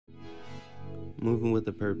moving with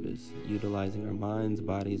a purpose, utilizing our minds,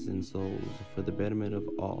 bodies, and souls for the betterment of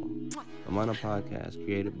all. Amana Podcast,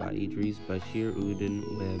 created by Idris Bashir Udin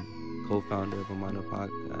Webb, co-founder of Amana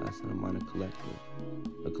Podcast and Amana Collective,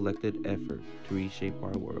 a collected effort to reshape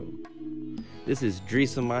our world. This is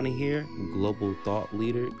Dries Amani here, global thought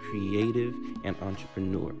leader, creative, and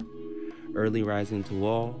entrepreneur. Early rising to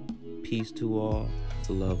all, peace to all,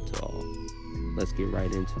 love to all. Let's get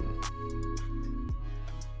right into it.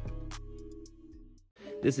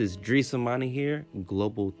 This is Dries Amani here,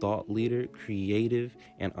 global thought leader, creative,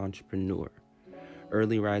 and entrepreneur.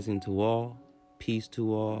 Early rising to all, peace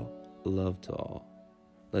to all, love to all.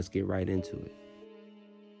 Let's get right into it.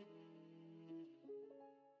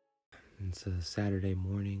 It's a Saturday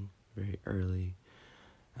morning, very early,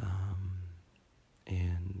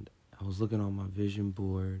 and I was looking on my vision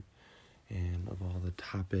board and of all the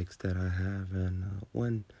topics that I have, and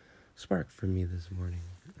one sparked for me this morning.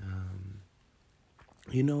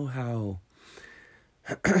 You know how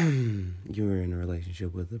you're in a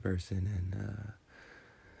relationship with a person, and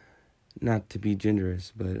not to be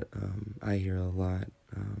genderist, but I hear a lot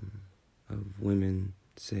of women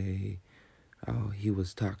say, oh, he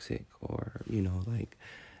was toxic, or, like,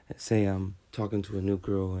 say I'm talking to a new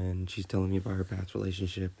girl and she's telling me about her past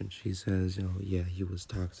relationship and she says, yeah, he was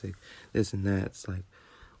toxic, this and that. It's like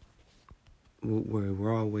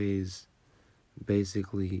we're always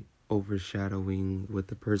basically overshadowing what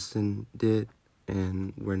the person did,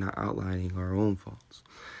 and we're not outlining our own faults.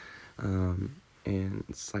 And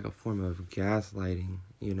it's like a form of gaslighting,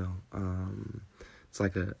 it's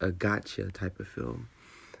like a gotcha type of film.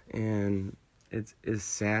 And it's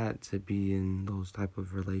sad to be in those type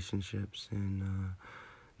of relationships and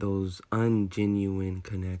those ungenuine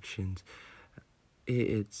connections.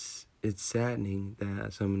 It's saddening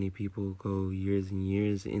that so many people go years and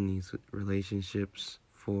years in these relationships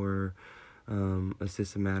for a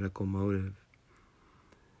systematical motive.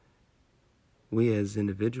 We as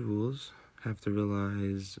individuals have to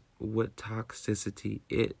realize what toxicity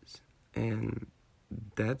is, and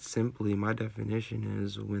that's simply, my definition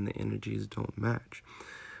is when the energies don't match,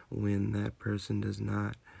 when that person does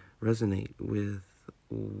not resonate with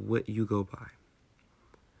what you go by.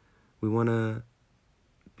 We want to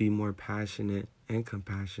be more passionate and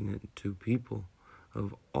compassionate to people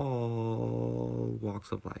of all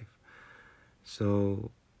walks of life.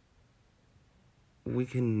 So we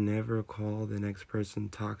can never call the next person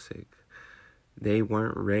toxic. They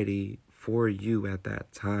weren't ready for you at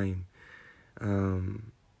that time.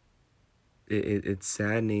 It's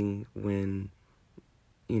saddening when,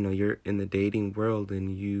 you're in the dating world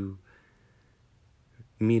and you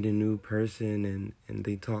meet a new person and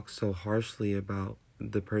they talk so harshly about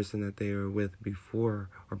the person that they were with before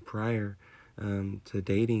or prior to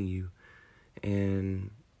dating you.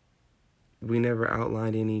 And we never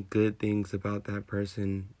outlined any good things about that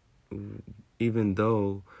person, even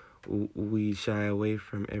though we shy away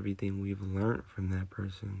from everything we've learned from that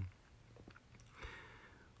person.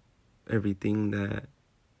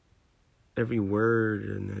 Every word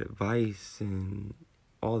and advice and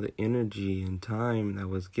all the energy and time that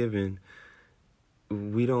was given,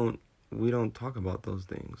 we don't talk about those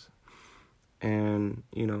things. And,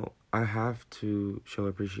 I have to show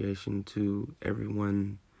appreciation to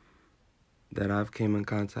everyone that I've came in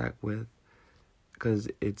contact with, because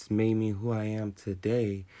it's made me who I am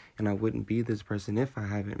today, and I wouldn't be this person if I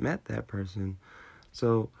haven't met that person.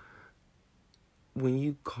 So when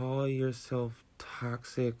you call yourself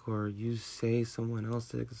toxic, or you say someone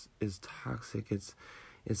else is toxic, it's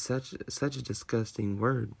such a disgusting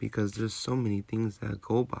word, because there's so many things that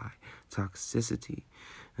go by toxicity.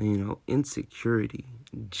 Insecurity,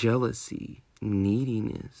 jealousy,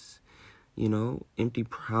 neediness, empty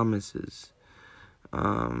promises,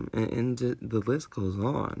 and the list goes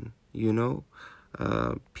on.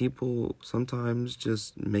 People sometimes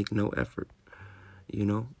just make no effort.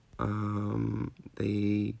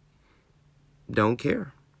 They don't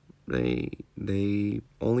care. They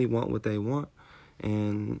only want what they want,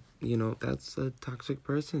 and that's a toxic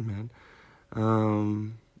person,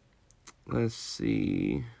 man. Let's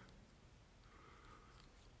see.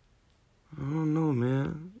 I don't know,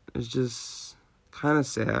 man. It's just kind of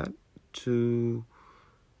sad to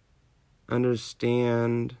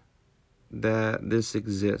understand that this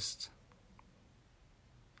exists.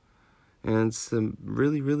 And it's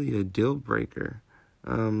really, really a deal breaker.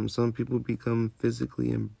 Some people become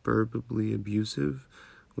physically and verbally abusive,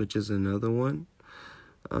 which is another one.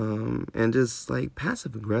 And just like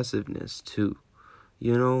passive aggressiveness too.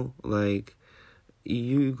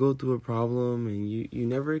 you go through a problem and you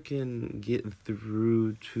never can get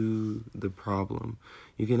through to the problem.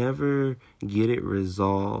 You can never get it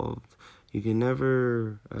resolved. You can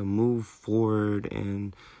never move forward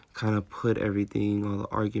and kind of put everything, all the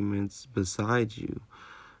arguments beside you,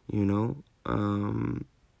 you know?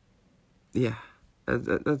 Yeah,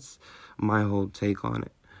 that's my whole take on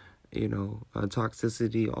it.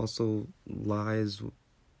 Toxicity also lies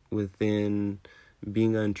within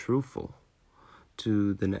being untruthful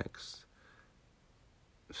to the next.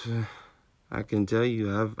 I can tell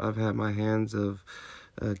you, I've had my hands of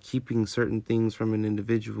keeping certain things from an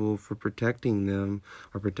individual for protecting them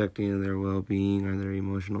or protecting their well-being or their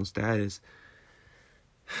emotional status.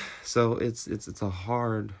 So it's a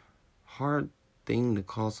hard thing to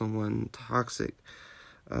call someone toxic,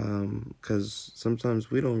 because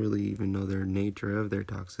sometimes we don't really even know their nature of their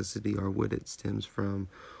toxicity or what it stems from,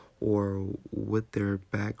 or what their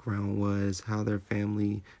background was, how their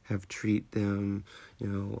family have treated them,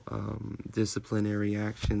 disciplinary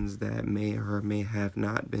actions that may or may have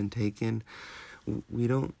not been taken. We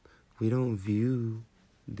don't view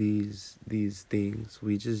these things.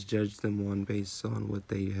 We just judge them based on what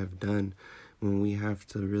they have done, when we have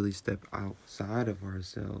to really step outside of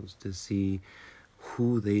ourselves to see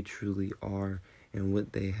who they truly are and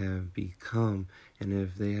what they have become. And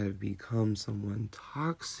if they have become someone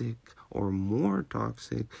toxic or more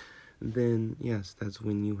toxic, then yes, that's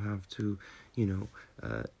when you have to,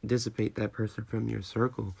 dissipate that person from your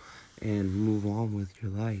circle and move on with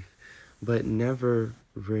your life. But never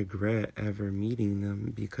regret ever meeting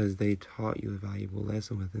them, because they taught you a valuable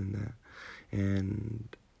lesson within that. And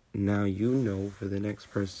now you know for the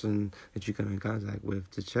next person that you come in contact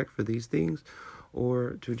with to check for these things,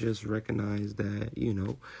 or to just recognize that,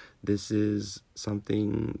 this is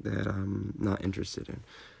something that I'm not interested in.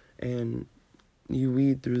 And you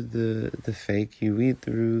weed through the fake, you weed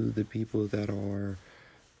through the people that are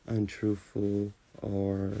untruthful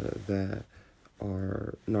or that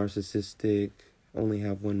are narcissistic, only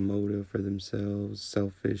have one motive for themselves,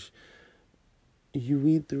 selfish. You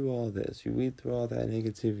weed through all this, you weed through all that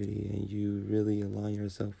negativity, and you really align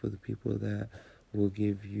yourself with the people that will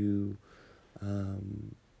give you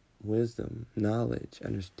wisdom, knowledge,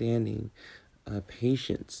 understanding,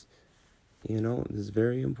 patience. It's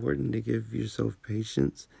very important to give yourself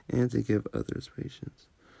patience and to give others patience.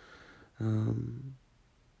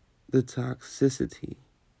 The toxicity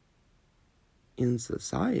in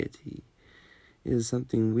society is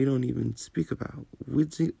something we don't even speak about. We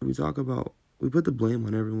talk about, we put the blame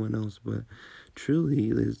on everyone else, but truly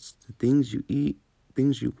it's the things you eat,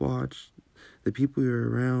 things you watch, the people you're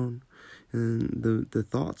around, and the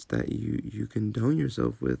thoughts that you condone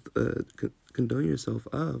yourself with, condone yourself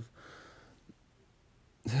of,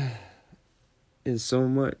 is so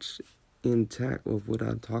much intact with what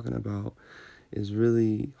I'm talking about. Is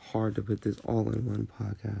really hard to put this all in one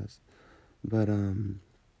podcast. But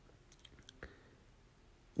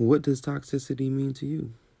what does toxicity mean to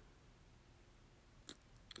you?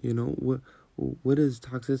 What does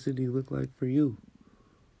toxicity look like for you?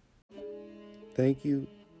 Thank you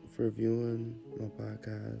for viewing my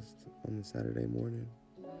podcast on the Saturday morning.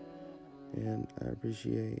 And I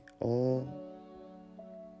appreciate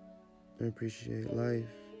life.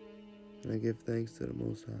 And I give thanks to the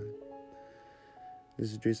Most High.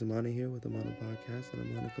 This is Dries Amani here with Amana Podcast and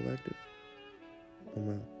Amana Collective. I'm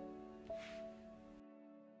out.